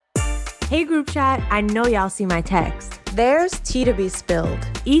Hey group chat, I know y'all see my text. There's tea to be spilled.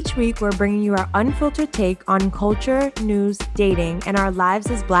 Each week, we're bringing you our unfiltered take on culture, news, dating, and our lives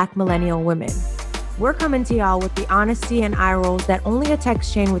as Black millennial women. We're coming to y'all with the honesty and eye rolls that only a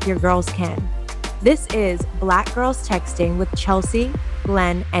text chain with your girls can. This is Black Girls Texting with Chelsea,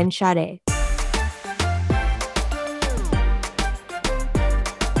 Glenn, and Sade.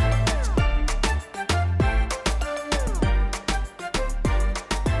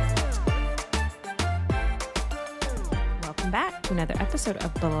 Back to another episode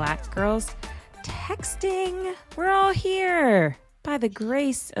of Black Girls Texting. We're all here by the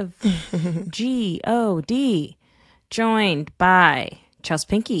grace of G-O-D, joined by Chelsea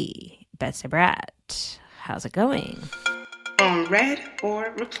Pinky, Betsy Brat. How's it going? On red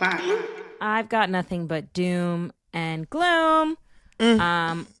or reply? I've got nothing but doom and gloom.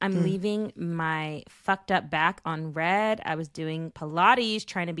 I'm leaving my fucked up back on red. I was doing Pilates,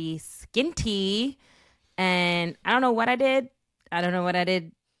 trying to be skinty. And I don't know what I did. I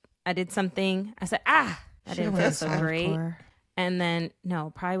did something. I said, I didn't feel so great. And then,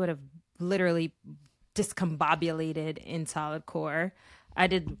 probably would have literally discombobulated in solid core. I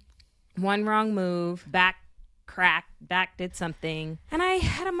did one wrong move, back cracked, back did something. And I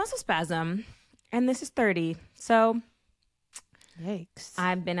had a muscle spasm. And this is 30. So, yikes.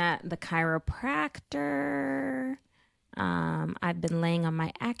 I've been at the chiropractor. I've been laying on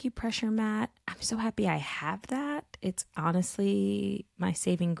my acupressure mat. I'm so happy I have that. It's honestly my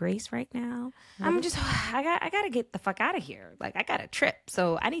saving grace right now. I gotta get the fuck out of here. Like, I got a trip,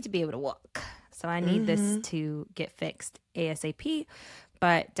 so I need to be able to walk. So I need this to get fixed ASAP,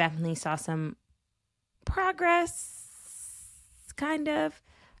 but definitely saw some progress, kind of.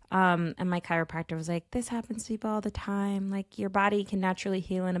 And my chiropractor was like, this happens to people all the time. Like, your body can naturally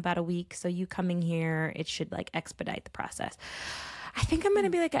heal in about a week. So you coming here, it should like expedite the process. I think I'm going to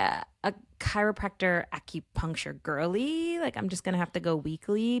be like a chiropractor acupuncture girly. Like, I'm just going to have to go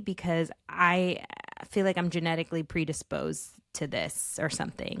weekly because I feel like I'm genetically predisposed to this or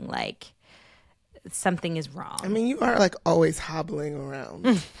something. Like, something is wrong. I mean, you are like always hobbling around.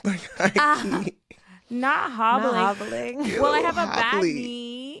 Not hobbling. Well, I have a bad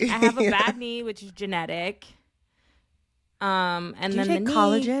knee. I have a bad knee, which is genetic. And Do then you take the knee,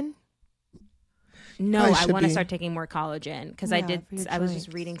 collagen? No, I want to start taking more collagen because I was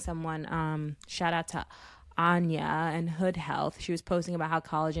just reading someone. Shout out to Anya and Hood Health. She was posting about how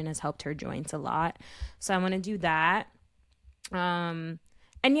collagen has helped her joints a lot. So I want to do that. And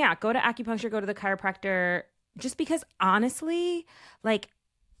yeah, go to acupuncture, go to the chiropractor. Just because honestly, like,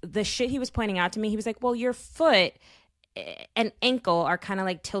 the shit he was pointing out to me, he was like, well, your foot and ankle are kind of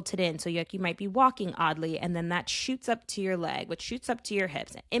like tilted in. So you might be walking oddly. And then that shoots up to your leg, which shoots up to your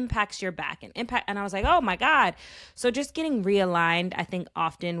hips and impacts your back and I was like, oh my God. So just getting realigned, I think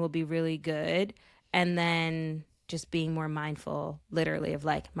often will be really good. And then just being more mindful, literally, of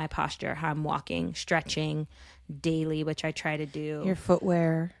like my posture, how I'm walking, stretching daily, which I try to do. Your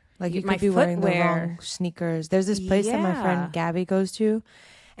footwear. Like, you My could be wearing the footwear. wrong sneakers. There's this place that my Yeah. friend Gabby goes to,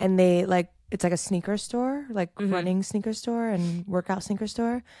 and they like, it's like a sneaker store, like running sneaker store and workout sneaker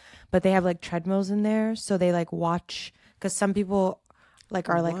store, but they have like treadmills in there. So they like watch, because some people like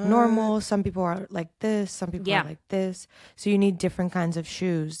are like normal, some people are like this, some people are like this. So you need different kinds of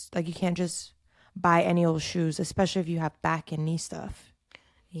shoes. Like, you can't just buy any old shoes, especially if you have back and knee stuff.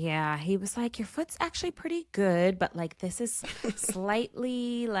 Yeah, he was like, your foot's actually pretty good, but like this is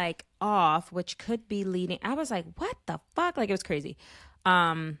slightly like off, which could be leading. I was like, what the fuck? Like, it was crazy.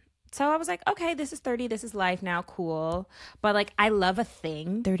 So I was like, okay, this is 30. This is life now. Cool. But like, I love a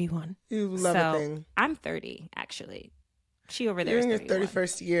thing. 31. You love a thing. I'm 30, actually. She over there You're is in your 31.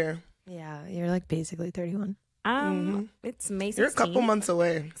 31st year. Yeah, you're like basically 31. It's May 16th. You're a couple months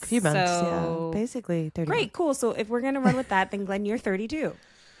away. A few months, So- yeah. Basically 31. Great, cool. So if we're going to run with that, then Glenn, you're 32.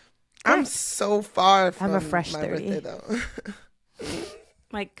 I'm so far from I'm a fresh my 30. birthday, though.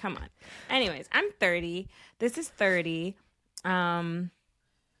 Like, come on. Anyways, I'm 30. This is 30.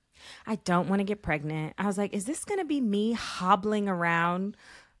 I don't want to get pregnant. I was like, is this going to be me hobbling around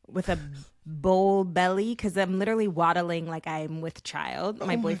with a bowl belly? Because I'm literally waddling like I'm with child.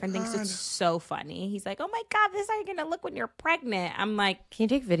 My boyfriend thinks it's so funny. He's like, oh my God, this is how you're going to look when you're pregnant. I'm like, Can you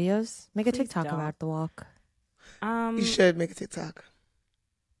take videos? Make a Please TikTok don't. about the walk. You should make a TikTok.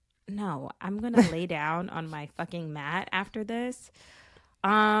 no, I'm going to lay down on my fucking mat after this.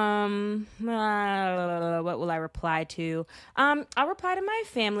 What will I reply to? I'll reply to my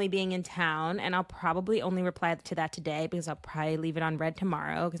family being in town, and I'll probably only reply to that today because I'll probably leave it on red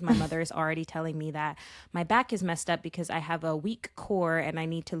tomorrow because my mother is already telling me that my back is messed up because I have a weak core and I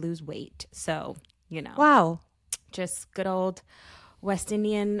need to lose weight. So, you know, Wow. just good old West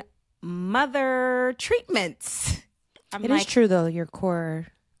Indian mother treatments. It is true though. Your core,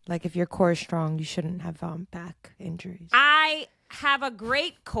 like if your core is strong, you shouldn't have back injuries. I have a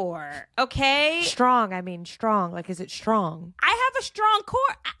great core, okay? Strong, I mean strong. Like, is it strong? I have a strong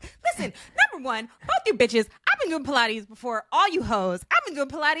core. Listen, number one, both you bitches, I've been doing Pilates before all you hoes. I've been doing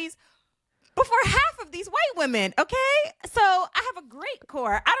Pilates before half of these white women, okay? So I have a great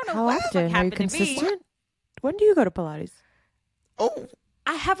core. I don't know what the fuck happened to me. When do you go to Pilates? Oh.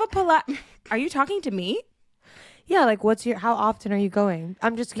 I have a Pilates. Are you talking to me? Yeah, like how often are you going?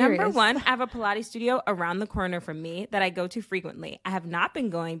 I'm just curious. Number one, I have a Pilates studio around the corner from me that I go to frequently. I have not been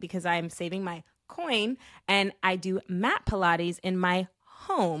going because I am saving my coin, and I do mat Pilates in my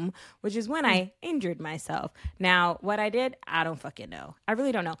home, which is when I injured myself. Now, what I did, I don't fucking know. I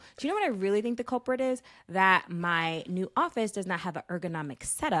really don't know. Do you know what I really think the culprit is? That my new office does not have an ergonomic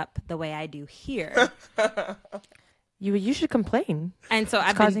setup the way I do here. You should complain. And so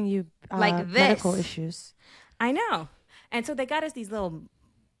it's causing you like medical issues. I know. And so they got us these little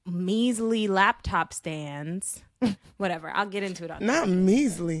measly laptop stands. Whatever. I'll get into it on Not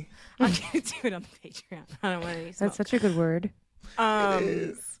measly. I'll get into it on the Patreon. I don't want to. That's such a good word. It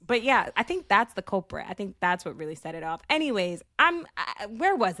is. But yeah, I think that's the culprit. I think that's what really set it off. Anyways,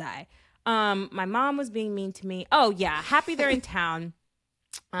 where was I? My mom was being mean to me. Oh yeah, happy they're in town.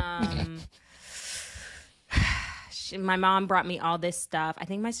 My mom brought me all this stuff. I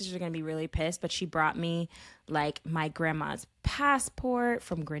think my sisters are going to be really pissed, but she brought me like my grandma's passport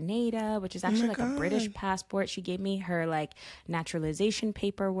from Grenada, which is actually a British passport. She gave me her like naturalization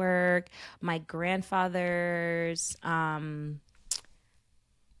paperwork, my grandfather's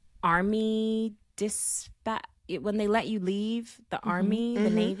army dispatch. When they let you leave the army, the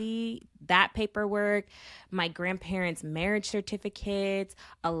Navy, that paperwork, my grandparents' marriage certificates,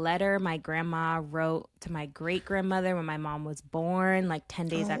 a letter my grandma wrote to my great-grandmother when my mom was born, like 10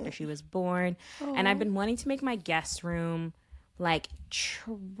 days after she was born. And I've been wanting to make my guest room like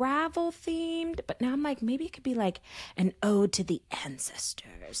travel themed, but now I'm like, maybe it could be like an ode to the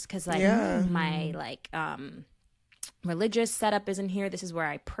ancestors, because like my like religious setup isn't here. This is where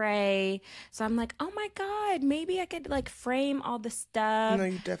I pray. So I'm like, oh my God, maybe I could like frame all the stuff. No,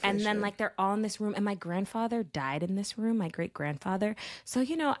 you definitely and then should. like they're all in this room. And my grandfather died in this room, my great grandfather. So,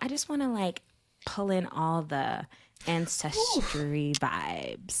 you know, I just want to like pull in all the ancestry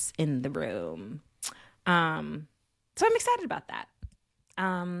vibes in the room. So I'm excited about that.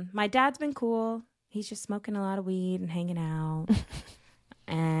 My dad's been cool. He's just smoking a lot of weed and hanging out.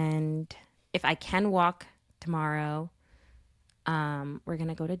 And if I can walk tomorrow, we're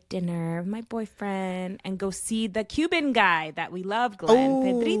gonna go to dinner with my boyfriend and go see the Cuban guy that we love, Glenn,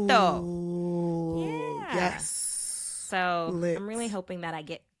 Pedrito. Yeah. Yes. So Lit. I'm really hoping that I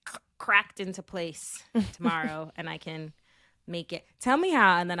get cracked into place tomorrow and I can make it. Tell me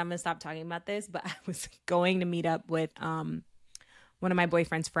how, and then I'm gonna stop talking about this. But I was going to meet up with one of my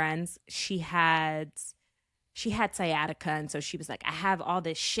boyfriend's friends. She had sciatica, and so she was like, I have all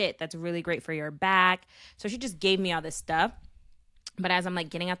this shit that's really great for your back. So she just gave me all this stuff. But as I'm like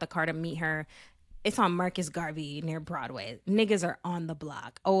getting out the car to meet her, it's on Marcus Garvey near Broadway. Niggas are on the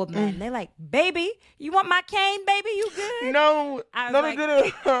block. Old men. They're like, baby, you want my cane, baby? You good? No, I was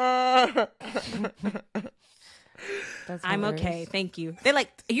good. I'm okay. Thank you. They're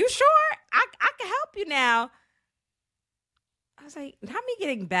like, are you sure? I can help you now. I was like, not me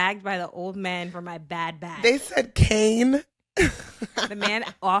getting bagged by the old man for my bad back. They said cane. The man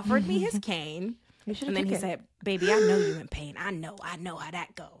offered me his cane. And then he said, baby, I know you in pain. I know how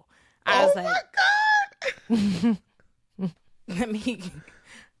that go. I was like, my God. Let me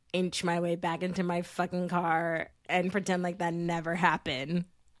inch my way back into my fucking car and pretend like that never happened.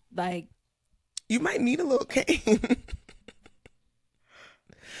 Like, you might need a little cane.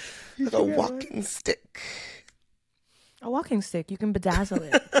 Like a walking stick. A walking stick. You can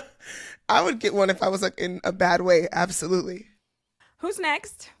bedazzle it. I would get one if I was like in a bad way. Absolutely. who's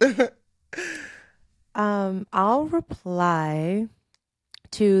next? I'll reply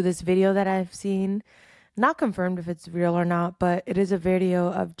to this video that I've seen. Not confirmed if it's real or not, but it is a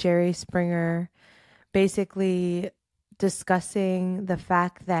video of Jerry Springer basically discussing the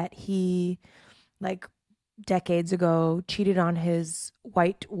fact that he, like, decades ago cheated on his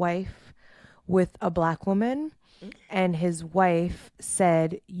white wife with a black woman. And his wife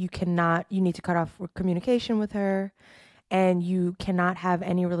said, you need to cut off communication with her, and you cannot have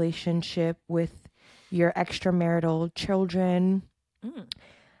any relationship with your extramarital children.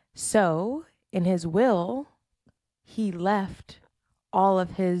 So in his will, he left all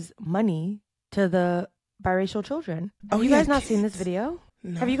of his money to the biracial children. Have you guys not seen this video?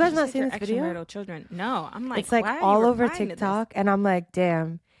 No. Have you guys not seen this video? Extramarital children. No, I'm like, it's like why are you all over replying to TikTok, and I'm like,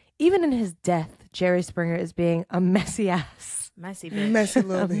 damn. even in his death, Jerry Springer is being a messy ass. Messy bitch. Messy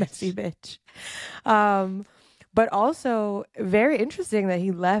little bitch. Messy bitch. But also very interesting that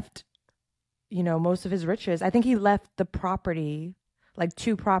he left, you know, most of his riches. I think he left the property, like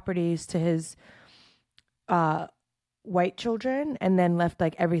 2 properties to his white children, and then left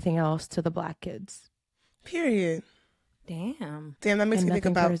like everything else to the black kids. Period. Damn. That makes me think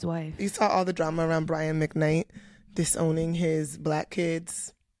about his wife. You saw all the drama around Brian McKnight disowning his black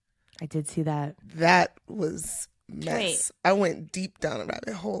kids. I did see that. That was mess. Wait. I went deep down a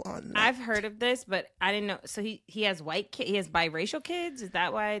rabbit hole on that. I've heard of this, but I didn't know. So he has he has biracial kids? Is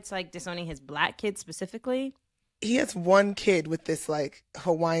that why it's like disowning his black kids specifically? He has 1 kid with this like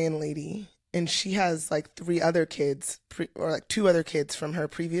Hawaiian lady, and she has like 3 other kids, or like 2 other kids from her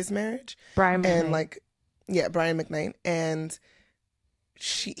previous marriage. Brian McKnight. And like, yeah, Brian McKnight. And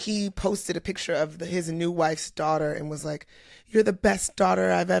he posted a picture of his new wife's daughter and was like, "You're the best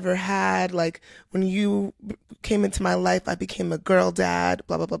daughter I've ever had. Like, when you came into my life, I became a girl dad,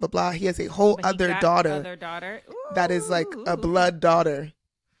 blah, blah, blah, blah, blah." He has a whole other daughter. That is like a blood daughter.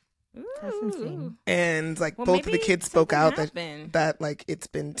 That's insane. And like both of the kids spoke out that like it's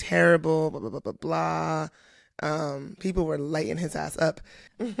been terrible, blah, blah, blah, blah, blah. People were lighting his ass up.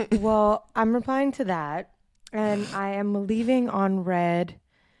 Well, I'm replying to that, and I am leaving on red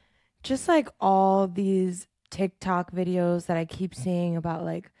just like all these TikTok videos that I keep seeing about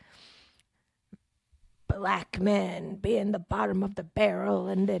like black men being the bottom of the barrel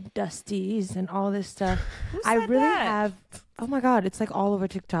and the dusties and all this stuff. I really have. Oh my God, it's like all over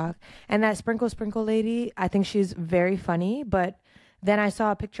TikTok. And that Sprinkle lady, I think she's very funny, but then I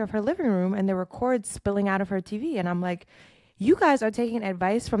saw a picture of her living room and there were cords spilling out of her TV. And I'm like, you guys are taking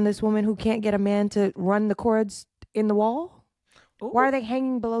advice from this woman who can't get a man to run the cords in the wall? Ooh. Why are they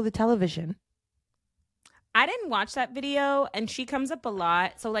hanging below the television? I didn't watch that video, and she comes up a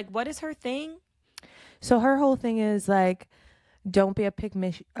lot. So like, what is her thing? So her whole thing is like, don't be a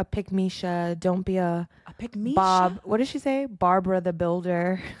pick-misha, don't be a pick-misha? Bob. What does she say? Barbara the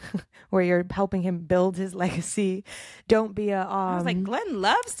Builder, where you're helping him build his legacy. Don't be a I was like, Glenn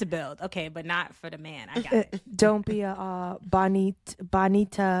loves to build. Okay, but not for the man. I got it. Don't be a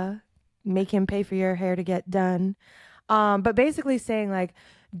bonita, make him pay for your hair to get done. But basically saying like,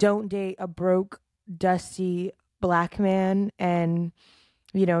 don't date a broke, dusty black man, and,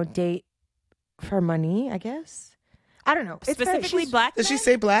 you know, date for money, I guess. I don't know. Specifically black. Does she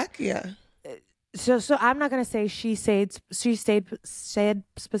say black? Yeah. So I'm not gonna say she said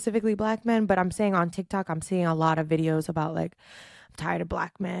specifically black men, but I'm saying on TikTok I'm seeing a lot of videos about like, I'm tired of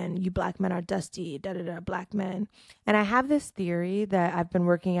black men. You black men are dusty. Da da da. Black men. And I have this theory that I've been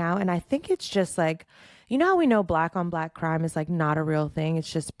working out, and I think it's just like, you know how we know black on black crime is like not a real thing.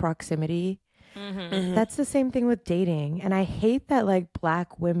 It's just proximity. Mm-hmm. Mm-hmm. That's the same thing with dating, and I hate that like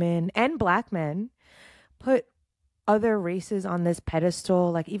black women and black men put other races on this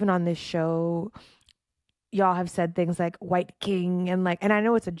pedestal. Like even on this show, y'all have said things like white king and I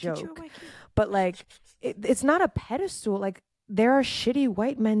know it's a joke, but like it's not a pedestal. Like there are shitty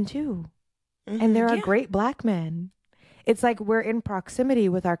white men too, and there are great black men. It's like we're in proximity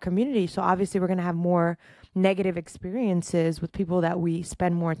with our community, so obviously we're gonna have more negative experiences with people that we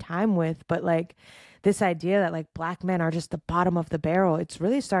spend more time with. But like this idea that like black men are just the bottom of the barrel, it's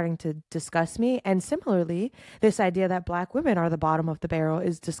really starting to disgust me. And similarly, this idea that black women are the bottom of the barrel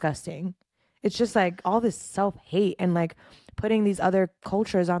is disgusting. It's just like all this self-hate and like putting these other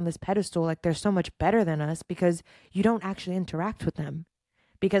cultures on this pedestal like they're so much better than us because you don't actually interact with them.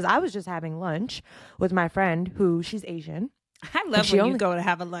 Because I was just having lunch with my friend who she's Asian. I love when you go to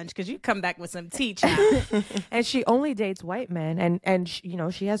have a lunch because you come back with some tea, child. And she only dates white men, and she, you know,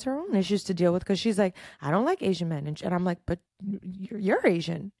 she has her own issues to deal with because she's like, I don't like Asian men, and I'm like, but you're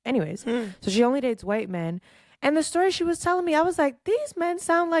Asian, anyways. So she only dates white men, and the story she was telling me, I was like, these men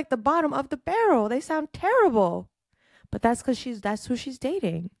sound like the bottom of the barrel. They sound terrible, but that's because that's who she's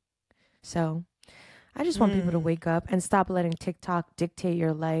dating. So I just want people to wake up and stop letting TikTok dictate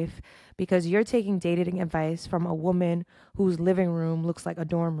your life, because you're taking dating advice from a woman whose living room looks like a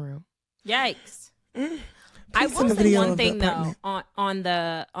dorm room. Yikes. I will say one thing though on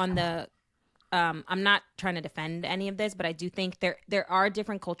the I'm not trying to defend any of this, but I do think there are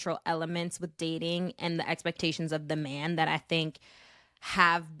different cultural elements with dating and the expectations of the man that I think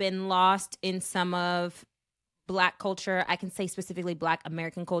have been lost in some of Black culture. I can say specifically Black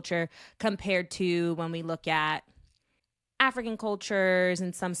American culture compared to when we look at African cultures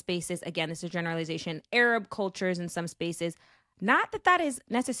in some spaces. Again, this is a generalization. Arab cultures in some spaces. Not that that is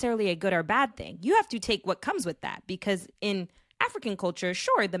necessarily a good or bad thing. You have to take what comes with that, because in African culture,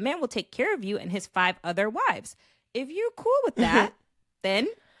 sure, the man will take care of you and his 5 other wives. If you're cool with that, then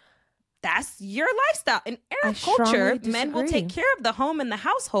that's your lifestyle. In Arab culture, men will take care of the home and the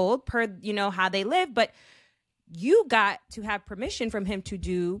household per, how they live. But you got to have permission from him to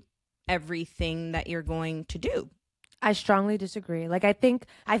do everything that you're going to do. I strongly disagree. Like, I think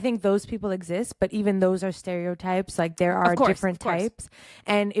those people exist, but even those are stereotypes. Like, there are different types.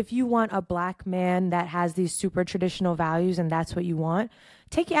 And if you want a black man that has these super traditional values and that's what you want,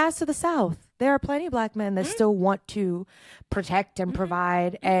 take your ass to the South. There are plenty of black men that still want to protect and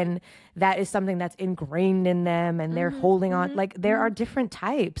provide, and that is something that's ingrained in them, and they're holding on. Like, there are different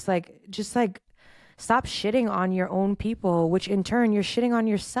types. Like, just like, stop shitting on your own people, which in turn you're shitting on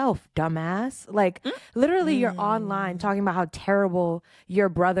yourself, dumbass. Like, literally, you're online talking about how terrible your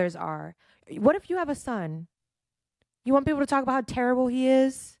brothers are. What if you have a son? You want people to talk about how terrible he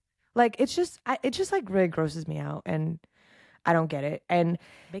is? Like, it just like really grosses me out, and I don't get it. And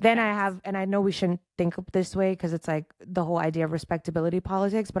then I know we shouldn't think of this way because it's like the whole idea of respectability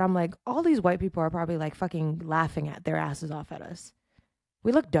politics, but I'm like, all these white people are probably like fucking laughing at their asses off at us.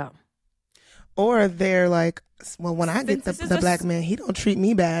 We look dumb. Or they're like, well, when I get the black man, he don't treat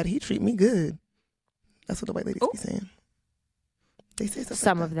me bad. He treat me good. That's what the white ladies be saying. They say stuff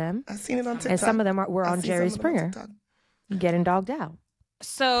some like of them. I've seen it on TikTok. And some of them were on Jerry Springer getting dogged out.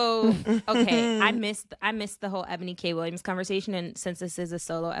 So, okay, I missed the whole Ebony K. Williams conversation. And since this is a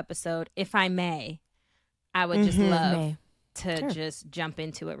solo episode, if I may, I would just love to just jump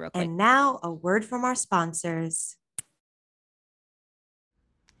into it real quick. And now a word from our sponsors.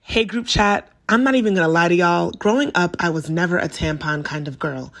 Hey, group chat. I'm not even going to lie to y'all. Growing up, I was never a tampon kind of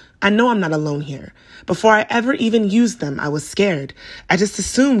girl. I know I'm not alone here. Before I ever even used them, I was scared. I just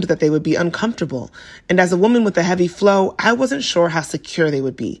assumed that they would be uncomfortable. And as a woman with a heavy flow, I wasn't sure how secure they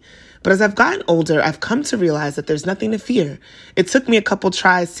would be. But as I've gotten older, I've come to realize that there's nothing to fear. It took me a couple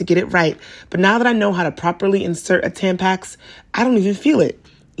tries to get it right, but now that I know how to properly insert a Tampax, I don't even feel it.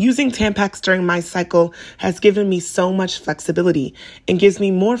 Using Tampax during my cycle has given me so much flexibility and gives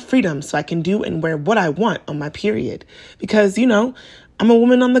me more freedom so I can do and wear what I want on my period. Because, I'm a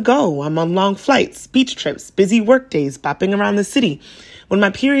woman on the go. I'm on long flights, beach trips, busy work days, bopping around the city. When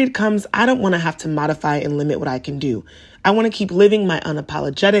my period comes, I don't want to have to modify and limit what I can do. I want to keep living my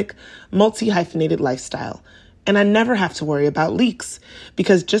unapologetic, multi-hyphenated lifestyle. And I never have to worry about leaks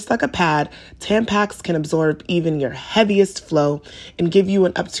because just like a pad, Tampax can absorb even your heaviest flow and give you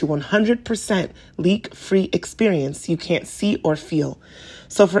an up to 100% leak-free experience you can't see or feel.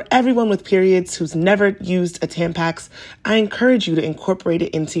 So for everyone with periods who's never used a Tampax, I encourage you to incorporate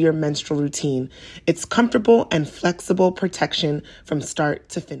it into your menstrual routine. It's comfortable and flexible protection from start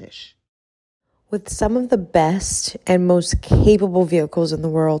to finish. With some of the best and most capable vehicles in the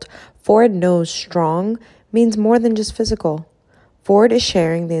world, Ford knows strong means more than just physical. Ford is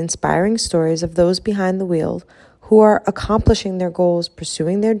sharing the inspiring stories of those behind the wheel who are accomplishing their goals,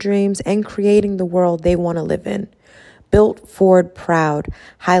 pursuing their dreams, and creating the world they want to live in. Built Ford Proud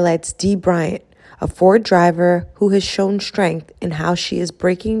highlights Dee Bryant, a Ford driver who has shown strength in how she is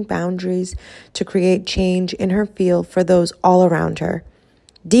breaking boundaries to create change in her field for those all around her.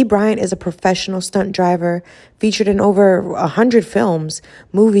 Dee Bryant is a professional stunt driver featured in over 100 films,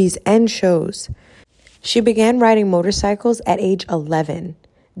 movies, and shows. She began riding motorcycles at age 11.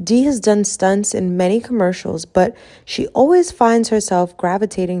 Dee has done stunts in many commercials, but she always finds herself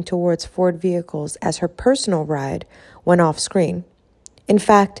gravitating towards Ford vehicles as her personal ride when off screen. In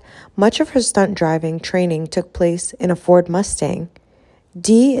fact, much of her stunt driving training took place in a Ford Mustang.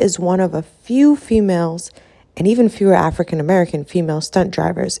 Dee is one of a few females and even fewer African-American female stunt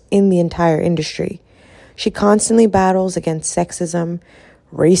drivers in the entire industry. She constantly battles against sexism,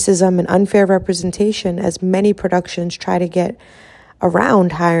 racism, and unfair representation as many productions try to get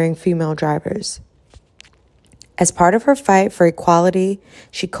around hiring female drivers. As part of her fight for equality,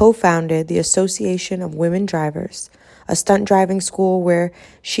 she co-founded the Association of Women Drivers, a stunt driving school where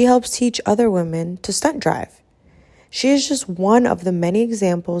she helps teach other women to stunt drive. She is just one of the many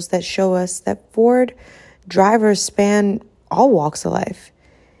examples that show us that Ford drivers span all walks of life,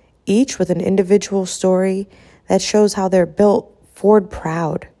 each with an individual story that shows how they're built Ford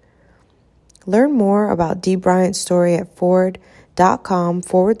Proud. Learn more about Dee Bryant's story at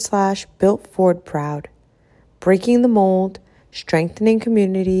Ford.com/Built Ford Proud. Breaking the mold, strengthening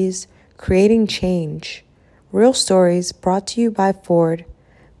communities, creating change. Real stories brought to you by Ford.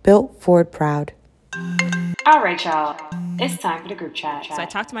 Built Ford Proud. All right, y'all. It's time for the group chat. So I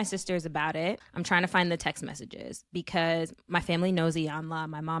talked to my sisters about it. I'm trying to find the text messages because my family knows Iyanla.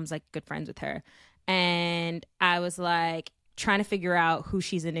 My mom's like good friends with her. And I was like, trying to figure out who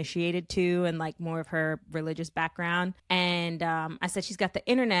she's initiated to and like more of her religious background. And I said she's got the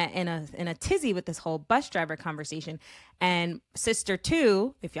internet in a tizzy with this whole bus driver conversation. And Sister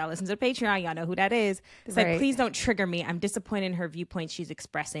 2, if y'all listen to the Patreon, y'all know who that is, said, please don't trigger me. I'm disappointed in her viewpoints she's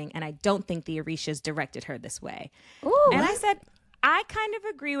expressing, and I don't think the Orishas directed her this way. Ooh, and I said, I kind of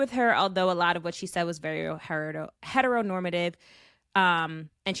agree with her, although a lot of what she said was very heteronormative. And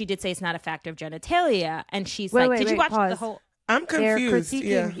she did say it's not a factor of genitalia. And she's did you watch the whole... I'm confused.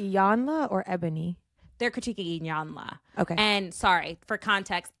 They're critiquing Iyanla or Ebony? They're critiquing Iyanla. Okay. And sorry, for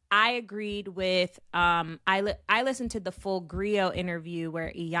context, I agreed with, I listened to the full Griot interview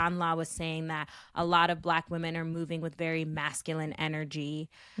where Iyanla was saying that a lot of Black women are moving with very masculine energy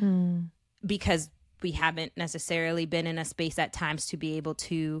because we haven't necessarily been in a space at times to be able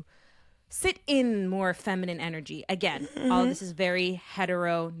to sit in more feminine energy. Again, all this is very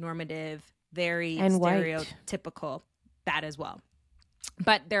heteronormative, very stereotypical. That as well.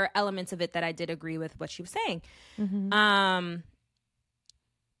 But there are elements of it that I did agree with what she was saying.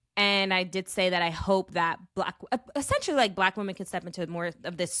 And I did say that I hope that essentially like Black women can step into more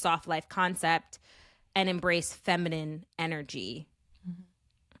of this soft life concept and embrace feminine energy.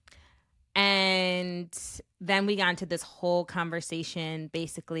 And then we got into this whole conversation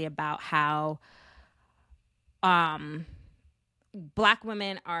basically about how Black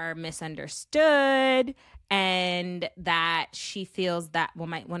women are misunderstood, and that she feels that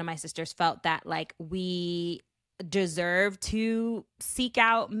one of my sisters felt that like we deserve to seek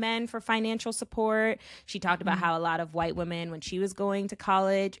out men for financial support. She talked about how a lot of white women, when she was going to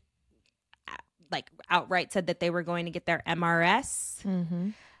college, like outright said that they were going to get their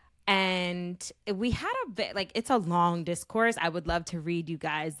MRS. And we had a bit like, it's a long discourse. I would love to read you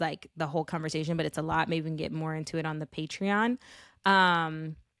guys like the whole conversation, but it's a lot. Maybe we can get more into it on the Patreon.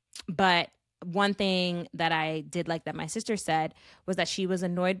 But one thing that I did like that my sister said was that she was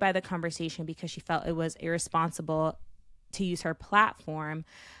annoyed by the conversation because she felt it was irresponsible to use her platform.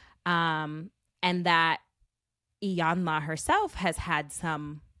 And that Iyanla herself has had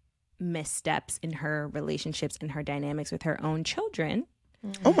some missteps in her relationships and her dynamics with her own children.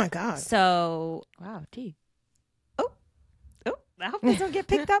 Oh my God. So, wow, T. Oh, I hope this don't get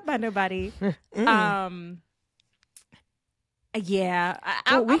picked up by nobody. Yeah.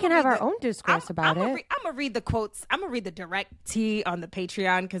 We can have our own discourse about it. I'm going to read the quotes. I'm going to read the direct T on the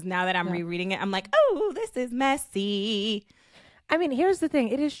Patreon because now that I'm rereading it, I'm like, oh, this is messy. I mean, here's the thing.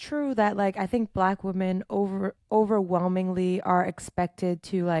 It is true that, like, I think Black women overwhelmingly are expected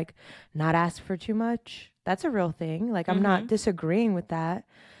to, like, not ask for too much. That's a real thing. Like, I'm not disagreeing with that.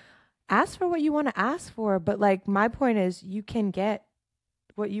 Ask for what you want to ask for. But, like, my point is you can get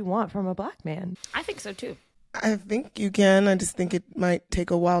what you want from a Black man. I think so, too. I think you can. I just think it might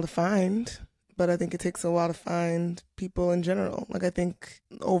take a while to find. But I think it takes a while to find people in general. Like, I think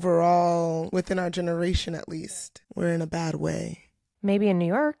overall, within our generation at least, we're in a bad way. Maybe in New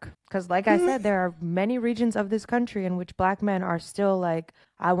York. Because like I said, there are many regions of this country in which Black men are still like,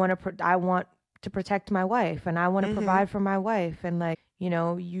 I want to protect my wife and I want to provide for my wife. And like, you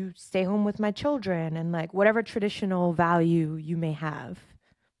know, you stay home with my children and like whatever traditional value you may have.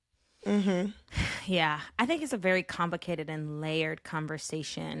 Yeah, I think it's a very complicated and layered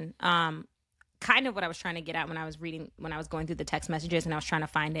conversation. Kind of what I was trying to get at when I was going through the text messages and I was trying to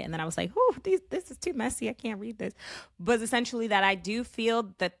find it. And then I was like, oh, this is too messy. I can't read this. But essentially that I do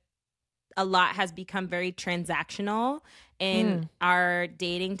feel that a lot has become very transactional in our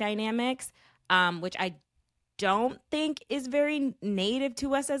dating dynamics, which I don't think is very native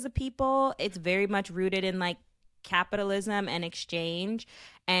to us as a people. It's very much rooted in like capitalism and exchange.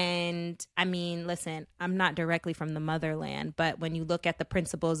 And I mean, listen, I'm not directly from the motherland, but when you look at the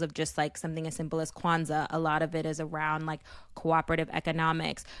principles of just like something as simple as Kwanzaa, a lot of it is around like cooperative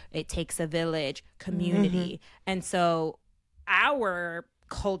economics. It takes a village, community. And so our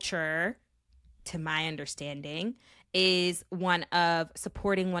culture, to my understanding, is one of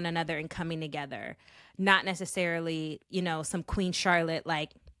supporting one another and coming together. Not necessarily, you know, some Queen Charlotte,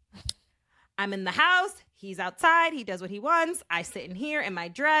 like, I'm in the house, he's outside, he does what he wants, I sit in here in my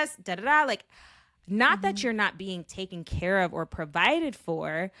dress, da-da-da. Like, not that you're not being taken care of or provided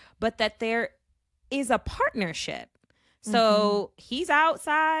for, but that there is a partnership. So he's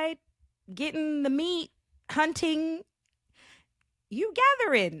outside getting the meat, hunting, you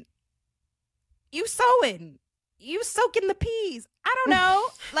gathering, you sewing, you soaking the peas. I don't know.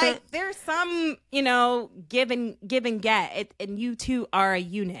 Like, there's some, you know, give and get. And you two are a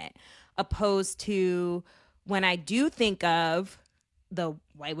unit. Opposed to when I do think of the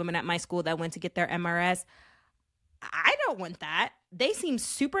white women at my school that went to get their MRS, I don't want that. They seem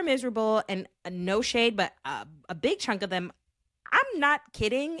super miserable, and no shade, but a big chunk of them I'm not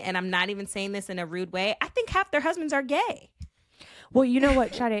kidding, and I'm not even saying this in a rude way. I think half their husbands are gay. Well, you know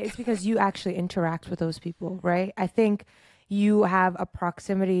what, Sade? It's because you actually interact with those people, right? I think you have a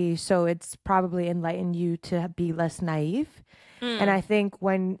proximity, so it's probably enlightened you to be less naive. And I think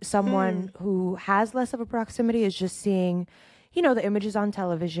when someone who has less of a proximity is just seeing, you know, the images on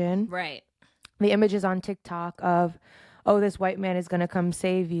television, right? The images on TikTok of, oh, this white man is going to come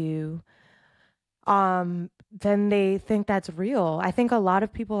save you. Then they think that's real. I think a lot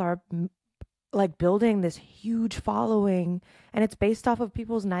of people are like building this huge following, and it's based off of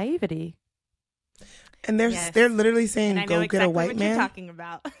people's naivety. And they're literally saying, and I go know exactly get a white what man. You're talking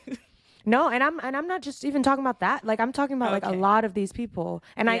about. No, and I'm not just even talking about that. Like, I'm talking about like a lot of these people.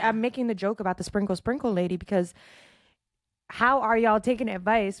 And I'm making the joke about the sprinkle lady, because how are y'all taking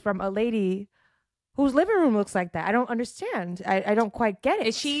advice from a lady whose living room looks like that? I don't understand. I don't quite get it.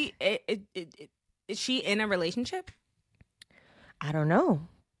 Is she in a relationship? I don't know.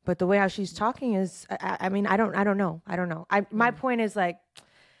 But the way how she's talking is, I mean, I don't know. My point is, like,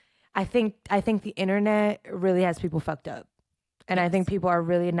 I think the internet really has people fucked up. And I think people are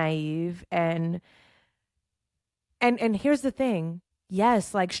really naive, and here's the thing.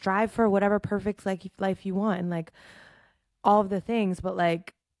 Yes, like, strive for whatever perfect life you want, and like all of the things, but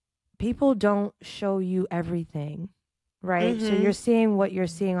like, people don't show you everything, right? So you're seeing what you're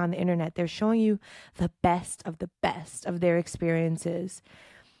seeing on the internet. They're showing you the best of their experiences.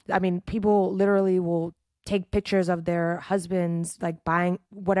 I mean, people literally will take pictures of their husbands, like buying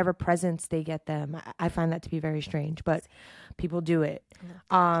whatever presents they get them. I find that to be very strange, but people do it.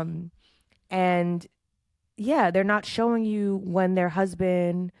 And yeah, they're not showing you when their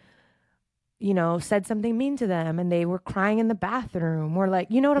husband, you know, said something mean to them and they were crying in the bathroom, or like,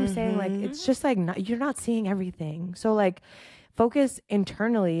 you know what I'm saying? Like, it's just like, you're not seeing everything. So like, focus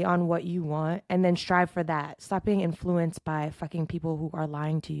internally on what you want and then strive for that. Stop being influenced by fucking people who are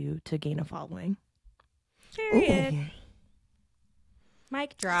lying to you to gain a following. Period. Ooh.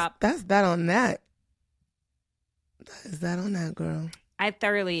 Mic drop. That's that on that. That is that on that, girl. I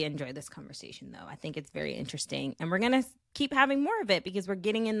thoroughly enjoyed this conversation, though. I think it's very interesting. And we're going to keep having more of it, because we're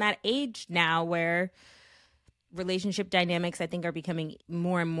getting in that age now where relationship dynamics, I think, are becoming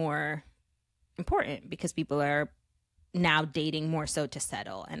more and more important, because people are now dating more so to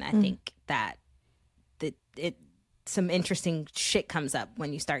settle. And I think that some interesting shit comes up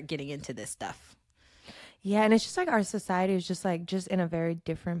when you start getting into this stuff. Yeah, and it's just like our society is just in a very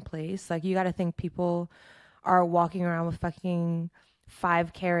different place. Like, you got to think people are walking around with fucking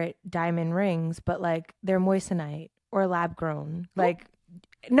 5-carat diamond rings, but like they're moissanite or lab grown. Like,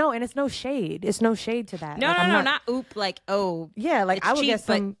 no, and it's no shade. It's no shade to that. No, like, no, not oop. Like, oh, yeah, like I would get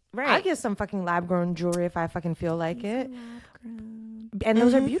some. Right. I get some fucking lab grown jewelry if I fucking feel like it. And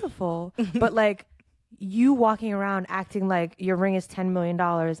those are beautiful, but like, you walking around acting like your ring is $10 million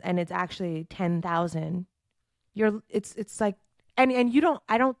and it's actually 10,000. It's like, and you don't,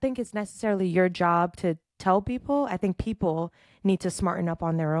 I don't think it's necessarily your job to tell people. I think people need to smarten up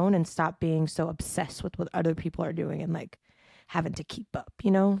on their own and stop being so obsessed with what other people are doing and like having to keep up,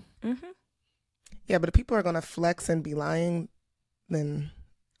 you know? Yeah, but if people are going to flex and be lying, then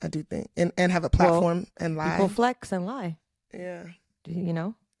I do think, and have a platform and lie. People flex and lie. Yeah. You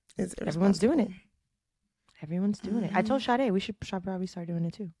know? It's everyone's doing it. Everyone's doing it. I told Sade we should probably start doing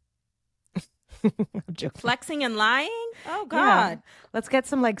it too. I'm joking. Flexing and lying? Oh, God. Yeah. Let's get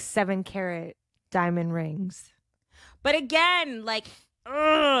some like 7-carat diamond rings. But again, like,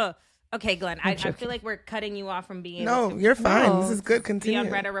 ugh. Okay, Glenn, I feel like we're cutting you off from being able to. No, you're fine. This is good. Continue. Be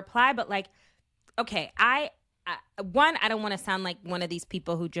on Read or Reply, but like, okay, I don't want to sound like one of these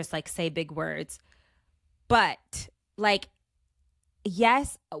people who just like say big words, but like,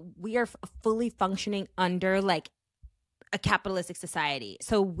 yes, we are fully functioning under like a capitalistic society.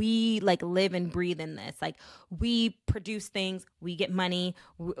 So we like live and breathe in this. Like, we produce things, we get money,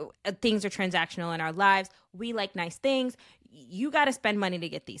 things are transactional in our lives. We like nice things. You got to spend money to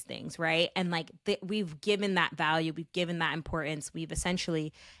get these things, right? And like we've given that value, we've given that importance. We've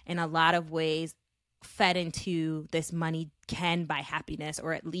essentially, in a lot of ways, fed into this money can buy happiness,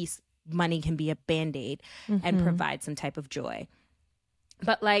 or at least money can be a Band-Aid and provide some type of joy.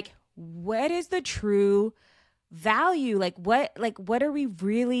 But like, what is the true value? Like what are we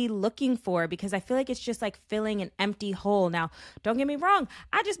really looking for? Because I feel like it's just like filling an empty hole. Now, don't get me wrong,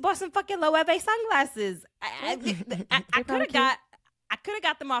 I just bought some fucking Loewe sunglasses. I could have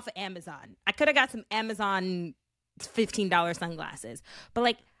got them off of Amazon. I could have got some Amazon $15 sunglasses. But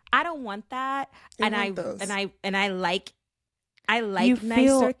like, I don't want that. I like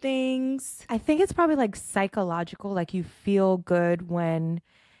nicer things. I think it's probably like psychological. Like, you feel good when,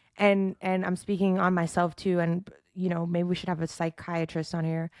 and I'm speaking on myself too. And you know, maybe we should have a psychiatrist on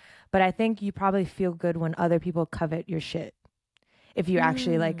here, but I think you probably feel good when other people covet your shit. If you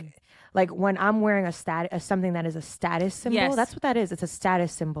actually like when I'm wearing something that is a status symbol, that's what that is. It's a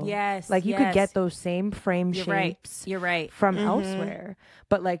status symbol. Yes. Like you could get those same frame You're shapes. You're right. From elsewhere.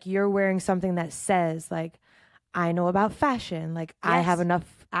 But like you're wearing something that says like, I know about fashion. Like I have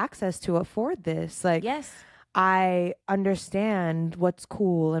enough access to afford this. Like I understand what's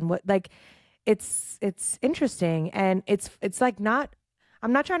cool and what like it's interesting. And it's like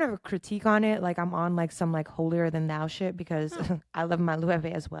I'm not trying to critique on it. Like I'm on like some like holier than thou shit because I love my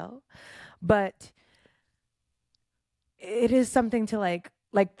Loewe as well. But it is something to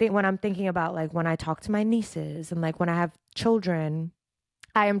when I'm thinking about like when I talk to my nieces and like when I have children,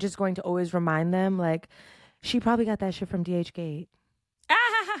 I am just going to always remind them like she probably got that shit from DH Gate.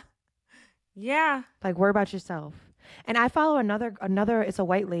 Yeah. Like worry about yourself. And I follow another it's a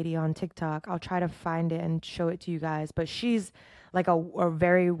white lady on TikTok. I'll try to find it and show it to you guys. But she's like a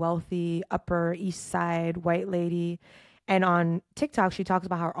very wealthy Upper East Side white lady. And on TikTok, she talks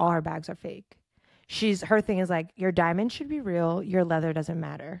about how all her bags are fake. Her thing is like, your diamond should be real. Your leather doesn't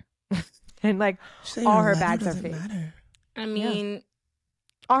matter. And like all her bags are fake. I mean,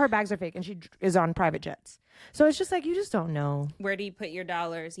 all her bags are fake and she is on private jets. So it's just like, you just don't know. Where do you put your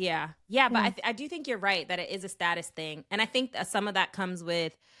dollars? Yeah. But I do think you're right that it is a status thing. And I think that some of that comes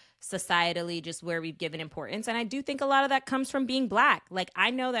with societally just where we've given importance. And I do think a lot of that comes from being Black. Like I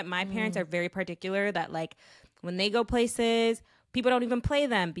know that my parents are very particular that like when they go places, people don't even play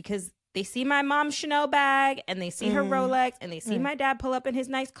them because they see my mom's Chanel bag and they see her Rolex and they see my dad pull up in his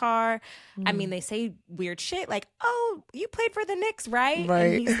nice car. I mean, they say weird shit like, oh, you played for the Knicks, right?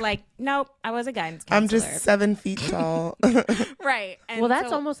 And he's like, nope, I was a guidance counselor. I'm just 7 feet tall. Right. And well,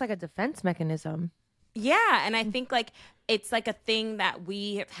 that's almost like a defense mechanism. Yeah. And I think like it's like a thing that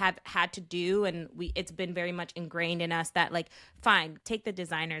we have had to do and it's been very much ingrained in us that like, fine, take the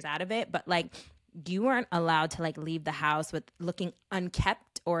designers out of it. But like, you weren't allowed to like leave the house with looking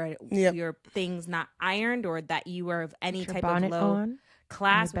unkept or your things not ironed or that you were of any type of low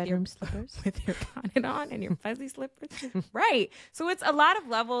class with your slippers with your bonnet on and your fuzzy slippers. Right. So it's a lot of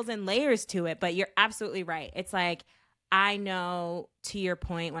levels and layers to it, but you're absolutely right. It's like, I know, to your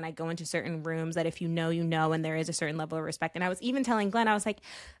point, when I go into certain rooms that if you know, and there is a certain level of respect. And I was even telling Glenn, I was like,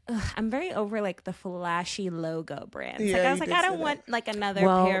 I'm very over like the flashy logo brands. Yeah, like I was like, I don't want like another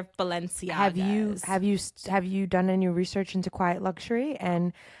pair of Balenciagas. Have you done any research into quiet luxury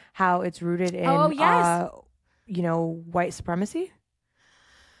and how it's rooted in white supremacy?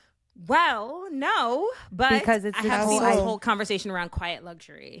 Well, no, but because it's I have seen this whole conversation around quiet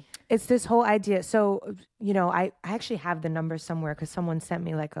luxury. It's this whole idea. So, I actually have the numbers somewhere because someone sent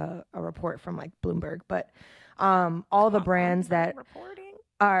me like a report from like Bloomberg. But all the brands that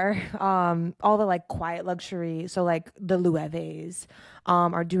are all the like quiet luxury, so like the Loewe's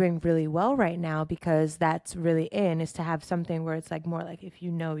are doing really well right now because that's really is to have something where it's like more like if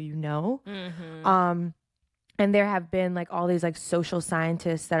you know, you know. Mm-hmm. And there have been like all these like social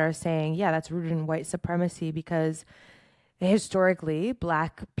scientists that are saying, yeah, that's rooted in white supremacy because historically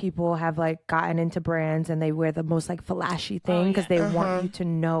Black people have like gotten into brands and they wear the most like flashy thing because they want you to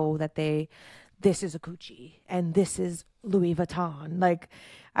know that this is a Gucci and this is Louis Vuitton. Like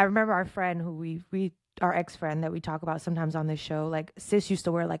I remember our friend who our ex-friend that we talk about sometimes on this show, like sis used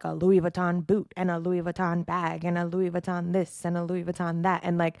to wear like a Louis Vuitton boot and a Louis Vuitton bag and a Louis Vuitton this and a Louis Vuitton that.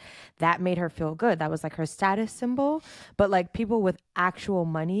 And like that made her feel good. That was like her status symbol. But like people with actual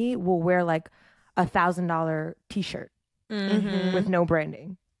money will wear like $1,000 t-shirt with no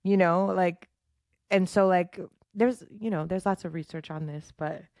branding, like, and so like there's lots of research on this,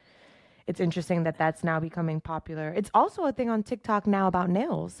 but it's interesting that that's now becoming popular. It's also a thing on TikTok now about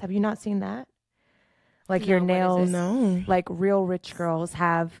nails. Have you not seen that? Like your nails, like real rich girls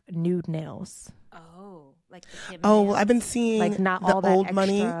have nude nails. Oh, like well, I've been seeing like not the all that old extra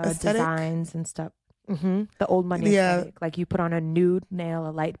money aesthetic designs and stuff. Mm-hmm. The old money aesthetic. Like you put on a nude nail,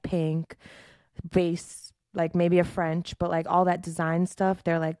 a light pink base, like maybe a French, but like all that design stuff.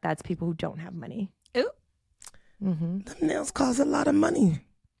 They're like that's people who don't have money. Ooh, the nails cost a lot of money.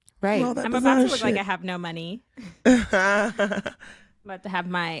 Right. I'm about to look like I have no money. About to have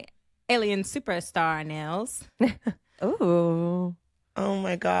my alien superstar nails. Ooh. Oh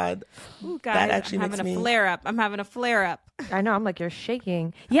my God. Ooh, guys, that actually I'm having a flare up. I'm having a flare up. I know. I'm like, you're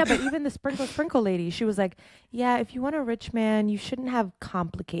shaking. Yeah, but even the sprinkle lady, she was like, yeah, if you want a rich man, you shouldn't have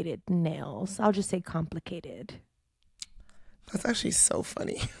complicated nails. I'll just say complicated. That's actually so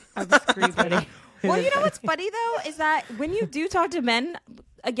funny. I was screaming. Well, you know what's funny though is that when you do talk to men,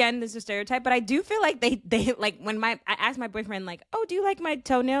 again, this is a stereotype, but I do feel like they like when I asked my boyfriend like, oh, do you like my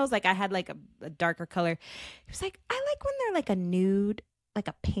toenails? Like I had like a darker color. He was like, I like when they're like a nude, like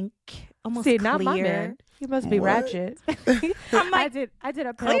a pink, almost clear. Not my man. He must be ratchet. I'm like, I did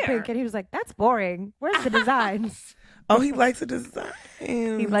a pale pink, and he was like, that's boring. Where's the designs? Oh, he likes a design.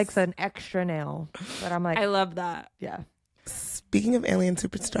 He likes an extra nail. But I'm like, I love that. Yeah. Speaking of Alien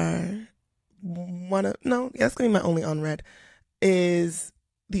Superstar, that's gonna be my only on red is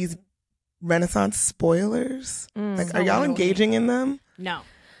these Renaissance spoilers. Like, are y'all engaging in them? No.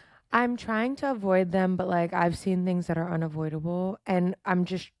 I'm trying to avoid them, but like I've seen things that are unavoidable, and I'm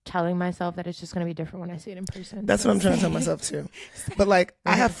just telling myself that it's just going to be different when I see it in person. That's what I'm trying to tell myself too. But like,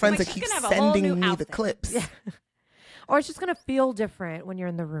 I have friends that keep sending me the clips. Yeah. Or it's just going to feel different when you're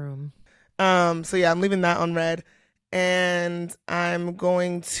in the room. So yeah, I'm leaving that on red, and I'm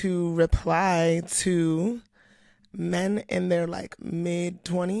going to reply to men in their like mid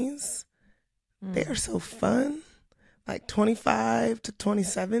 20s. They are so fun. Like 25 to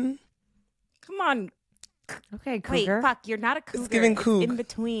 27. Come on. Okay, cougar. Wait, fuck, you're not a cougar. It's giving coug. In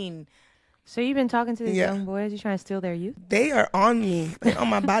between. So you've been talking to these young boys? You trying to steal their youth? They are on me. They on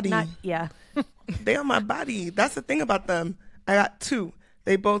my body. They on my body. That's the thing about them. I got two.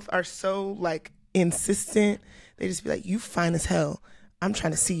 They both are so like insistent. They just be like, you fine as hell. I'm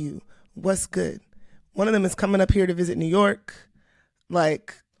trying to see you. What's good? One of them is coming up here to visit New York.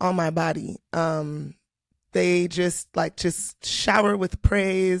 Like, on my body. They just shower with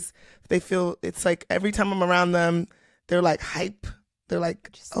praise. They feel it's like every time I'm around them, they're like hype. They're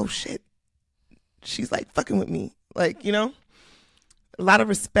like, oh shit, she's like fucking with me. Like, you know, a lot of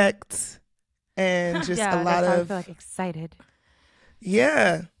respect and just a lot of, I feel like excited.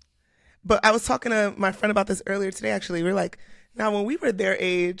 Yeah. But I was talking to my friend about this earlier today, actually. We're like, now when we were their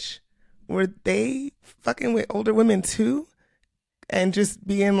age, were they fucking with older women too? And just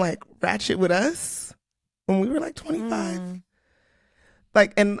being like ratchet with us? When we were like 25,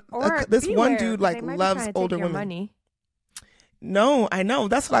 like, and this one dude like loves older women. Money. No, I know.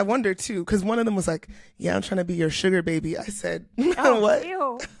 That's what I wonder too. Because one of them was like, "Yeah, I'm trying to be your sugar baby." I said, "What?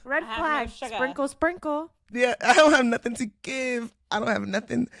 Ew. Red flag. Sprinkle, sprinkle." Yeah, I don't have nothing to give. I don't have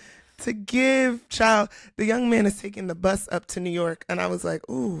nothing to give, child. The young man is taking the bus up to New York, and I was like,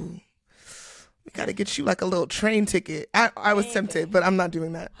 "Ooh, we got to get you like a little train ticket." I was tempted, but I'm not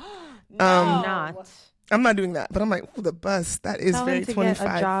doing that. I'm not doing that, but I'm like, oh, the bus, that is very 25.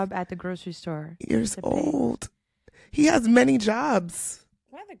 Get a job at the grocery store. Years old. He has many jobs.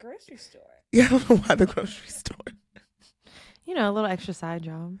 Why the grocery store? Yeah, I don't know why the grocery store. You know, a little extra side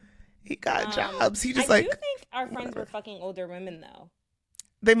job. He got jobs. He just I do think our friends were fucking older women, though.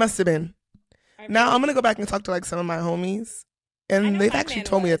 They must have been. Now, I'm going to go back and talk to like some of my homies, and they've actually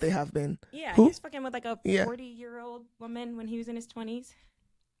told me that they have been. Yeah, he was fucking with like a 40-year-old woman when he was in his 20s.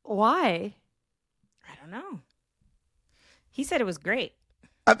 Why? I don't know. He said it was great.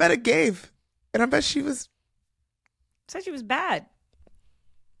 I bet it gave. And I bet she was... Said she was bad.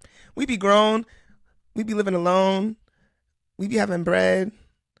 We be grown. We be living alone. We be having bread.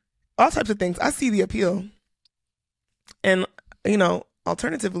 All types of things. I see the appeal. And, you know,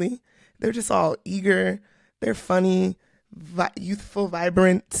 alternatively, they're just all eager. They're funny, youthful,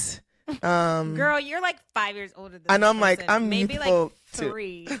 vibrant. Girl, you're like 5 years older than I know. I'm person. like, I'm maybe youthful like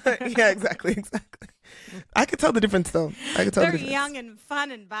 3. Yeah, exactly. I could tell the difference though. They're young and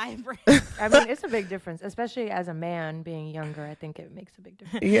fun and vibrant. I mean, it's a big difference, especially as a man being younger. I think it makes a big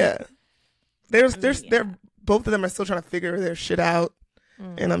difference. Yeah, they're both of them are still trying to figure their shit out,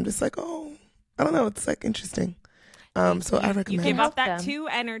 and I'm just like, oh, I don't know. It's like interesting. So I recommend. You give off that 2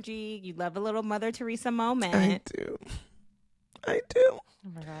 energy. You love a little Mother Teresa moment. I do. Oh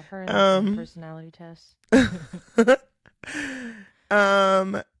my God, her and personality test.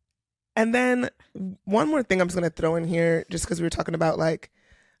 And then one more thing I'm just going to throw in here, just because we were talking about like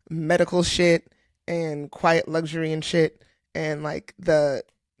medical shit and quiet luxury and shit. And like the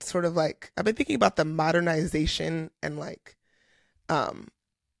sort of like, I've been thinking about the modernization and like,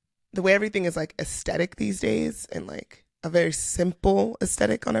 the way everything is like aesthetic these days and like a very simple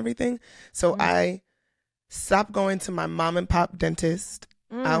aesthetic on everything. So I stopped going to my mom and pop dentist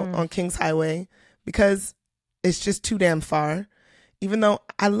out on Kings Highway because it's just too damn far. Even though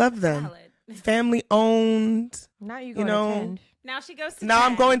I love them. Family owned. Now you going to Tend. Now she goes to Now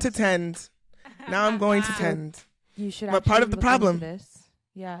Tend. I'm going to Tend. Now I'm going to Tend. You should But part of the problem. This.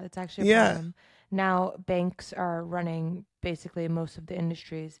 Yeah, it's actually a problem. Now banks are running basically most of the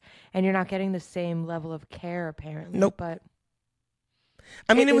industries and you're not getting the same level of care apparently. Nope. But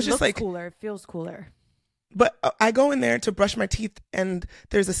I mean, it was just like cooler. It feels cooler. But I go in there to brush my teeth and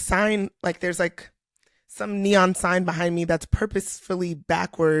there's a sign, like there's like some neon sign behind me that's purposefully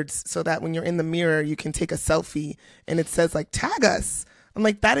backwards so that when you're in the mirror, you can take a selfie and it says like, tag us. I'm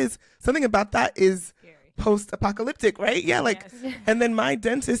like, that is something about that is post-apocalyptic, right? Yeah. Like, yes. And then my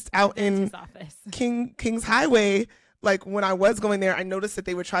dentist out in King's Highway, like when I was going there, I noticed that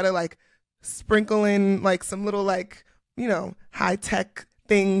they would try to like sprinkle in like some little like, you know, high tech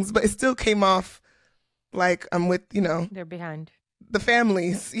things, but it still came off like I'm with, you know, they're behind the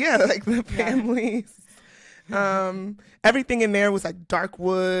families. Yeah. Like the families. Everything in there was like dark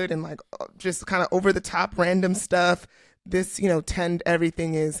wood and like just kind of over the top random stuff. This, you know,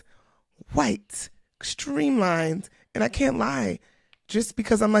 everything is white, streamlined. And I can't lie, just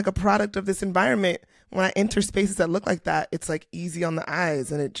because I'm like a product of this environment, when I enter spaces that look like that, it's like easy on the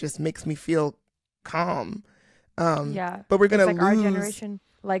eyes and it just makes me feel calm. Yeah. But we're going to like lose. Our generation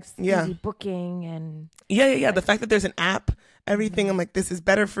likes easy booking and. Yeah. The fact that there's an app, everything, I'm like, this is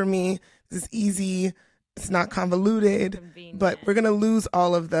better for me. This is easy. It's not convoluted. Convenient. But we're going to lose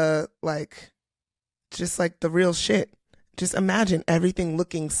all of the like, just like the real shit. Just imagine everything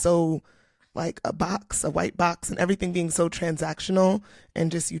looking so like a white box, and everything being so transactional,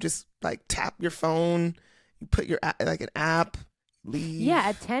 and you just like tap your phone, you put your like an app, leave. Yeah,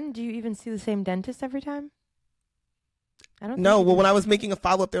 at 10, do you even see the same dentist every time? I don't know. Well, when I was making a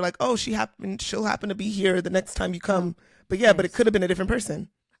follow up, they're like, "Oh, she'll happen to be here the next time you come." But yeah, nice. But it could have been a different person.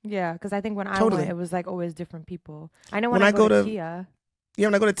 Yeah, because I think when I went, it was like always different people. I know when I go to Tia. Yeah,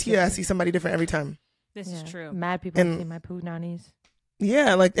 when I go to Tia, I see somebody different every time. This is true. Mad people see my poo nannies.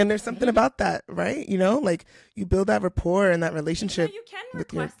 Yeah, like, and there's something about that, right? You know, like you build that rapport and that relationship. You can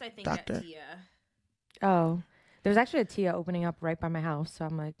request, I think, doctor. At Tia. Oh, there's actually a Tia opening up right by my house, so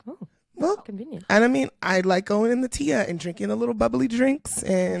I'm like, oh, well, convenient. And I mean, I like going in the Tia and drinking a little bubbly drinks,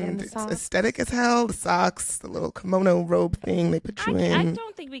 and it's aesthetic as hell. The socks, the little kimono robe thing they put you in. I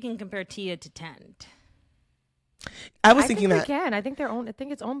don't think we can compare Tia to Tent. I was thinking that we can. I think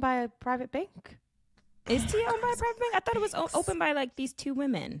it's owned by a private bank. Is Tia owned by a private bank? I thought it was opened by like these two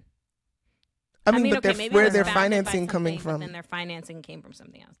women. I mean, but where their financing coming from? Then their financing came from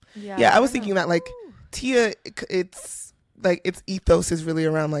something else. Yeah, I was thinking that like Tia, it's like its ethos is really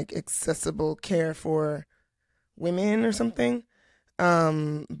around like accessible care for women or something.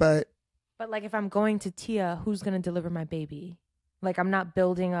 But like if I'm going to Tia, who's gonna deliver my baby? Like I'm not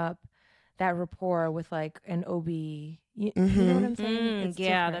building up that rapport with like an OB. You know what I'm saying?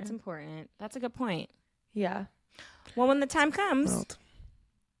 Yeah, that's important. That's a good point. Yeah. Well, when the time comes,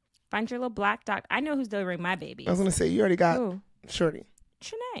 find your little black doc. I know who's delivering my baby. I was gonna say you already got Shorty.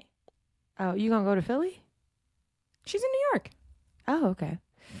 Shanae. Oh, you gonna go to Philly? She's in New York. Oh, okay.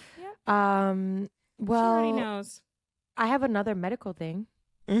 Yeah. Well, she already knows. I have another medical thing.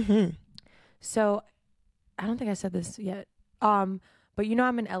 So, I don't think I said this yet. But you know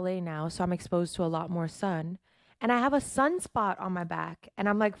I'm in LA now, so I'm exposed to a lot more sun. And I have a sunspot on my back. And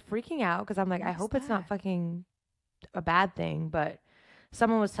I'm like freaking out because I'm like, I hope it's not fucking a bad thing. But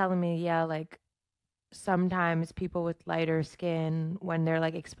someone was telling me, like sometimes people with lighter skin, when they're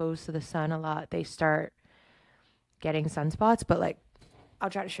like exposed to the sun a lot, they start getting sunspots. But like,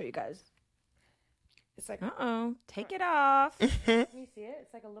 I'll try to show you guys. It's like, take it off. Can you see it?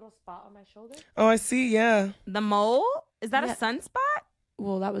 It's like a little spot on my shoulder. Oh, I see. Yeah. The mole? Is that a sunspot?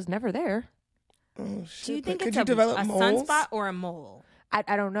 Well, that was never there. Oh, shit. Do you think it's a sunspot or a mole?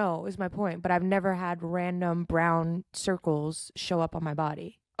 I don't know is my point, but I've never had random brown circles show up on my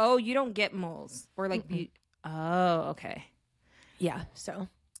body. Oh, you don't get moles or like oh, okay. Yeah, so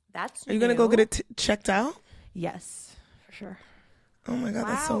that's Are you going to go get it checked out? Yes, for sure. Oh my God,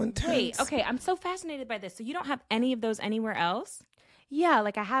 that's so intense. Wait, okay, I'm so fascinated by this. So you don't have any of those anywhere else? Yeah,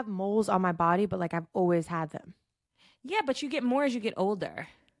 like I have moles on my body, but like I've always had them. Yeah, but you get more as you get older.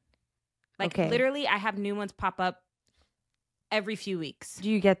 Like literally, I have new ones pop up every few weeks.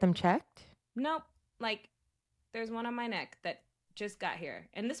 Do you get them checked? Nope. Like there's one on my neck that just got here,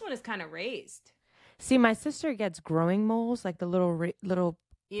 and this one is kind of raised. See, my sister gets growing moles, like the little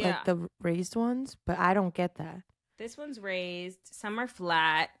like the raised ones, but I don't get that. This one's raised. Some are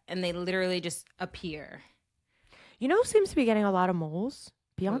flat, and they literally just appear. You know who seems to be getting a lot of moles?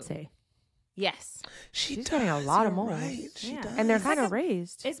 Beyonce. Yes. She's getting a lot of moles. Right. She does. And they're kind of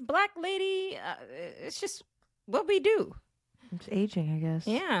raised. It's Black lady. It's just what we do. It's aging, I guess.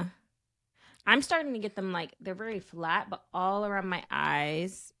 Yeah. I'm starting to get them like, they're very flat, but all around my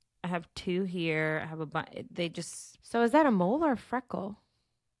eyes. I have two here. I have they just. So is that a mole or a freckle?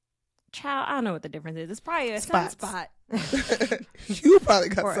 Child, I don't know what the difference is. It's probably a sunspot. You probably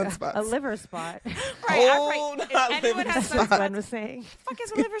got or sunspots. A liver spot. Right. If anyone has sunspots, Glenn was saying. What the fuck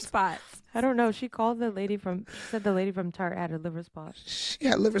is a liver spot? I don't know. She said the lady from Tarte had a liver spot. She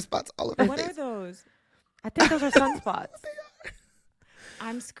had liver spots all over her face. What are those? I think those are sunspots.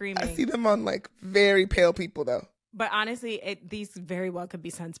 I'm screaming. I see them on like very pale people though. But honestly, these very well could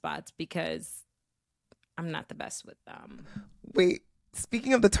be sunspots because I'm not the best with them. Wait,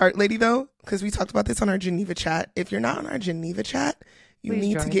 speaking of the Tarte lady though, because we talked about this on our Geneva chat. If you're not on our Geneva chat, you Please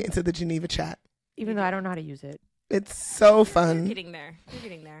need join. to get into the Geneva chat. Even though I don't know how to use it. It's so fun. You're getting there. You're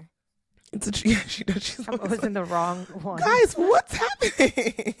getting there. It's a yeah, she does. She's I was in the wrong one. guys, what's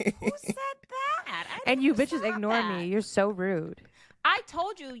happening? Who said that? And you bitches ignore me. You're so rude. I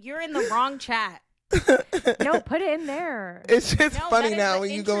told you you're in the wrong chat. No, put it in there. It's just No, funny that is now the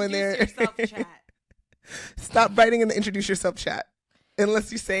when you go in there. introduce yourself chat. Stop writing in the introduce yourself chat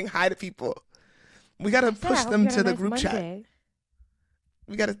unless you're saying hi to people. We gotta I said, push I hope them you had to a the nice group chat. Monday.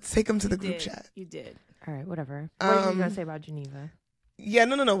 We gotta take them to the group Did. chat. You did. All right, whatever. What are you going to say about Geneva? Yeah,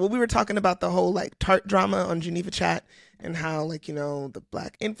 no. Well, we were talking about the whole like Tarte drama on Geneva chat and how like, you know, the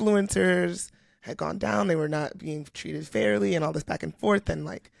black influencers had gone down. They were not being treated fairly and all this back and forth. And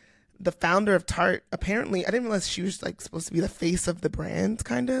like the founder of Tarte, apparently, I didn't realize she was like supposed to be the face of the brand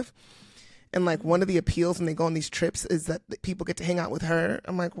kind of. And like one of the appeals when they go on these trips is that people get to hang out with her.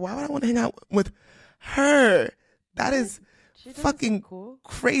 I'm like, why would I want to hang out with her? That is fucking cool.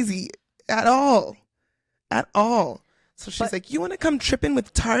 crazy at all. So she's like, you want to come tripping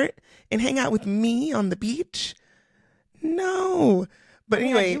with Tarte and hang out with me on the beach? No. But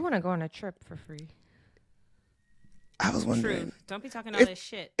anyway, you want to go on a trip for free. I was wondering. True. Don't be talking all this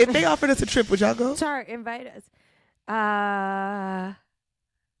shit. If they offered us a trip, would y'all go? Sorry, invite us.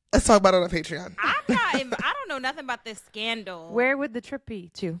 Let's talk about it on Patreon. I don't know nothing about this scandal. Where would the trip be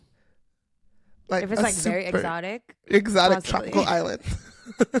to? Like If it's a like very super exotic. exotic possibly. tropical island.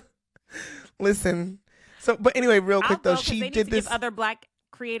 Listen. So, but anyway, real quick though, I'll go 'cause she they need did to this give other black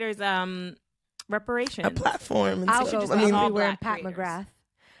creators reparations. a platform and I'll stuff. go. I mean, I'll all be wearing black Pat creators. McGrath.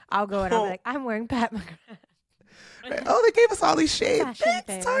 I'll go and I'll Oh. be like, I'm wearing Pat McGrath. right? Oh, they gave us all these shades. Fashion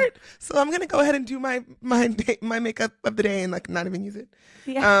That's fair. Tarte. So I'm gonna go ahead and do my makeup of the day and like not even use it.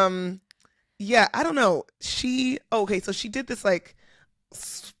 Yeah. Yeah, I don't know. So she did this like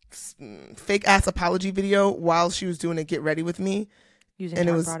fake ass apology video while she was doing a Get Ready With Me Using and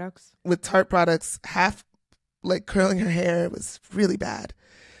it Tarte was- products. with Tarte products, half like curling her hair. It was really bad.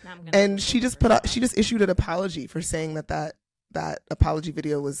 Now I'm gonna And Google she just it. she just issued an apology for saying that apology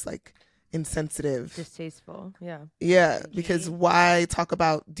video was like insensitive. Distasteful. Yeah. Yeah, because why talk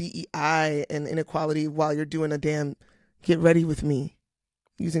about DEI and inequality while you're doing a damn Get Ready With Me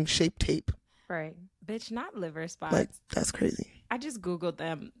using Shape Tape? Right. Bitch, not liver spots. Like, that's crazy. I just Googled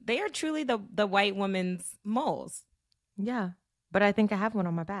them. They are truly the white woman's moles. Yeah. But I think I have one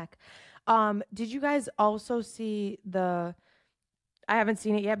on my back. Did you guys also see I haven't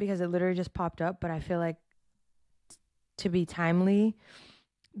seen it yet because it literally just popped up, but I feel like to be timely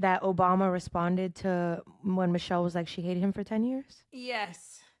that Obama responded to when Michelle was like she hated him for 10 years.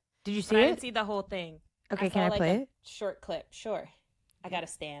 Yes. Did you see But I it? didn't see the whole thing. Okay, saw, can I like, play a it? Short clip. Sure. I gotta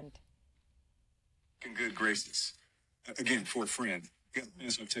stand. In good graces. Again, for a friend. You got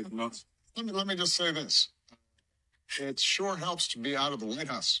pens, I'll take notes. Let me just say this. It sure helps to be out of the White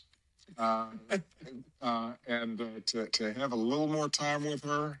House. And to have a little more time with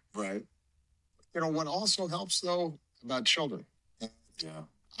her. Right. You know, what also helps, though, about children. Yeah.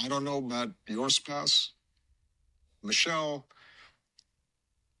 I don't know about your spouse. Michelle,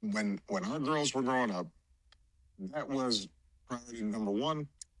 when our girls were growing up, that was priority number 1,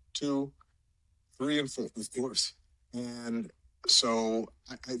 2, 3, and 4. Of course. And so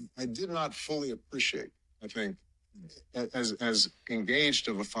I did not fully appreciate, I think, as engaged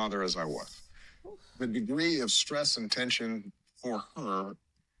of a father as I was, the degree of stress and tension for her,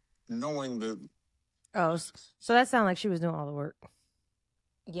 knowing that Oh, so that sounded like she was doing all the work.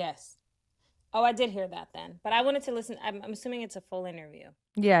 Yes. Oh, I did hear that then. But I wanted to listen. I'm assuming it's a full interview.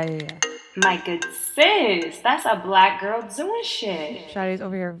 Yeah. My good sis, that's a black girl doing shit. Shadi's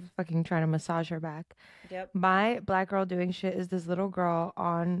over here fucking trying to massage her back. Yep. My black girl doing shit is this little girl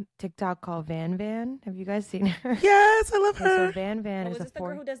on TikTok called Van Van. Have you guys seen her? Yes, I love Okay, so her. Van Van Oh, is is a this the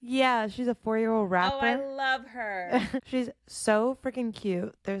girl who does- Yeah, she's a 4-year-old rapper. Oh, I love her. She's so freaking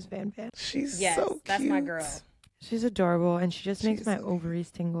cute. There's Van Van. She's Yes, so cute. that's my girl. She's adorable, and she just makes She's my so ovaries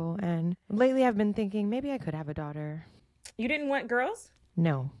tingle. And lately, I've been thinking maybe I could have a daughter. You didn't want girls?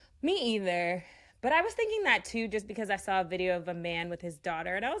 No. Me either. But I was thinking that too, just because I saw a video of a man with his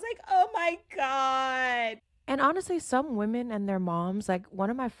daughter, and I was like, oh my God. And honestly, some women and their moms, like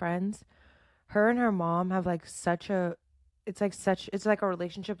one of my friends, her and her mom have like it's like a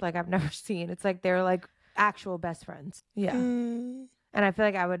relationship like I've never seen. It's like they're like actual best friends. Yeah. Mm. And I feel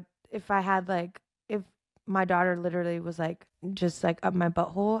like I would, if my daughter literally was like just like up my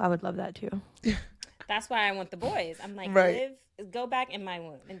butthole, I would love that too. That's why I want the boys. I'm like, go back in my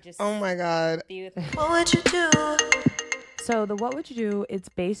womb and just. Oh my God. Be with me. What would you do? So the What Would You Do, it's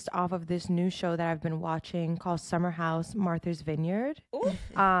based off of this new show that I've been watching called Summer House, Martha's Vineyard. Ooh.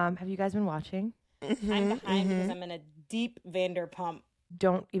 Have you guys been watching? I'm behind because I'm in a deep Vanderpump.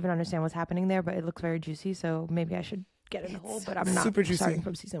 Don't even understand what's happening there, but it looks very juicy, so maybe I should get in the hole, but I'm not super juicy. starting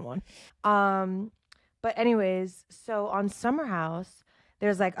from season 1. But anyways, so on Summer House,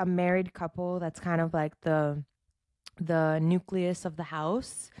 there's like a married couple that's kind of like the nucleus of the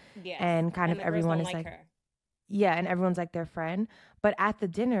house. Yeah. And kind of everyone is like her. Yeah, and everyone's like their friend. But at the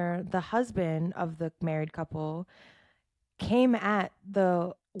dinner, the husband of the married couple came at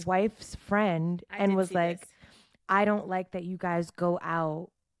the wife's friend and was like, I don't like that you guys go out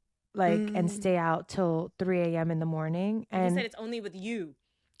and stay out till 3 a.m. in the morning. And he said it's only with you.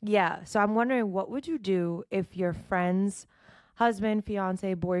 Yeah. So I'm wondering, what would you do if your friend's husband,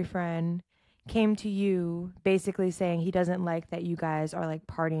 fiance, boyfriend came to you basically saying he doesn't like that you guys are like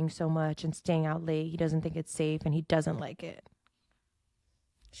partying so much and staying out late. He doesn't think it's safe and he doesn't like it.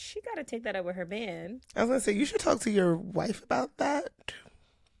 She got to take that up with her man. I was going to say, you should talk to your wife about that.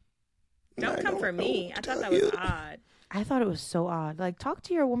 Don't come for me. I thought that was odd. I thought it was so odd. Like, talk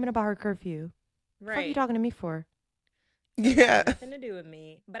to your woman about her curfew. Right. What are you talking to me for? Yeah. Nothing to do with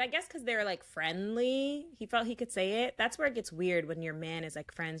me. But I guess because they're like friendly, he felt he could say it. That's where it gets weird when your man is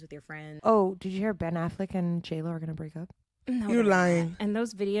like friends with your friend. Oh, did you hear Ben Affleck and J-Lo are going to break up? No, you're lying. And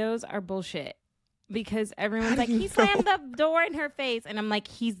those videos are bullshit. Because everyone's like, he slammed the door in her face. And I'm like,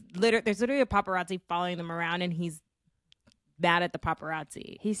 there's literally a paparazzi following them around and he's mad at the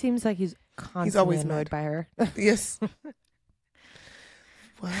paparazzi. He seems like he's constantly always annoyed mad by her. Yes.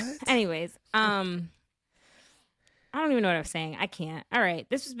 What? Anyways, I don't even know what I was saying. I can't. All right.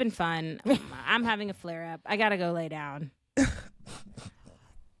 This has been fun. I'm having a flare up. I got to go lay down.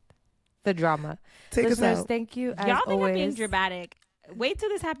 The drama. Take Listeners, us out. thank you as Y'all think always. I'm being dramatic. Wait till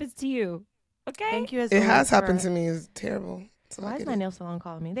this happens to you. Okay? Thank you as It always. has happened to me. It's terrible. So Why is my nail salon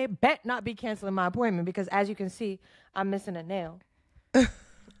calling me? They bet not be canceling my appointment because as you can see, I'm missing a nail.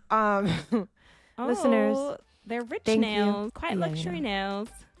 Listeners, they're rich thank nails. you. Quite Yeah, luxury nails.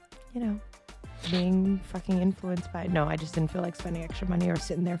 You know, being fucking influenced by. No, I just didn't feel like spending extra money or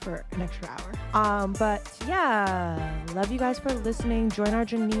sitting there for an extra hour. But yeah, love you guys for listening. Join our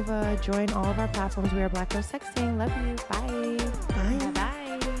Geneva. Join all of our platforms. We are Black Girls Texting. Love you. Bye. Bye. Bye.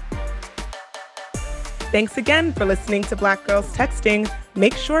 Thanks again for listening to Black Girls Texting.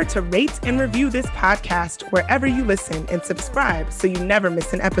 Make sure to rate and review this podcast wherever you listen and subscribe so you never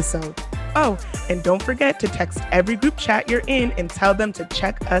miss an episode. Oh, and don't forget to text every group chat you're in and tell them to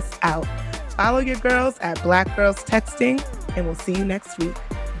check us out. Follow your girls at Black Girls Texting, and we'll see you next week.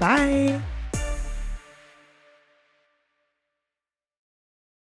 Bye.